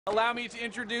Allow me to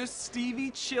introduce Stevie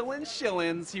Chillin'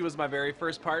 Shillins. He was my very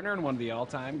first partner and one of the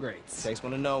all-time greats. Takes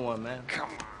one to know one, man.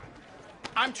 Come on.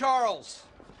 I'm Charles.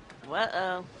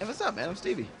 Uh-oh. Hey, what's up, man? I'm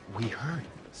Stevie. We heard.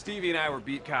 Stevie and I were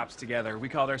beat cops together. We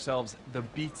called ourselves the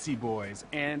Beatsie Boys.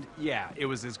 And yeah, it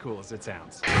was as cool as it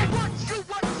sounds. What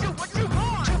you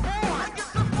want? I get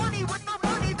some money with the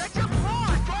money that you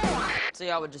want. So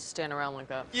y'all would just stand around like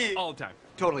that? Yeah. All the time.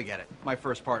 Totally get it. My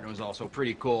first partner was also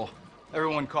pretty cool.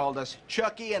 Everyone called us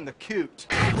Chucky and the Coot.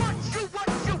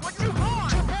 What you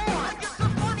want? I get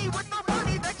some money with the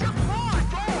money that you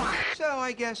want. So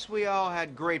I guess we all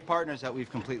had great partners that we've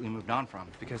completely moved on from.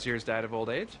 Because yours died of old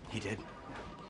age? He did.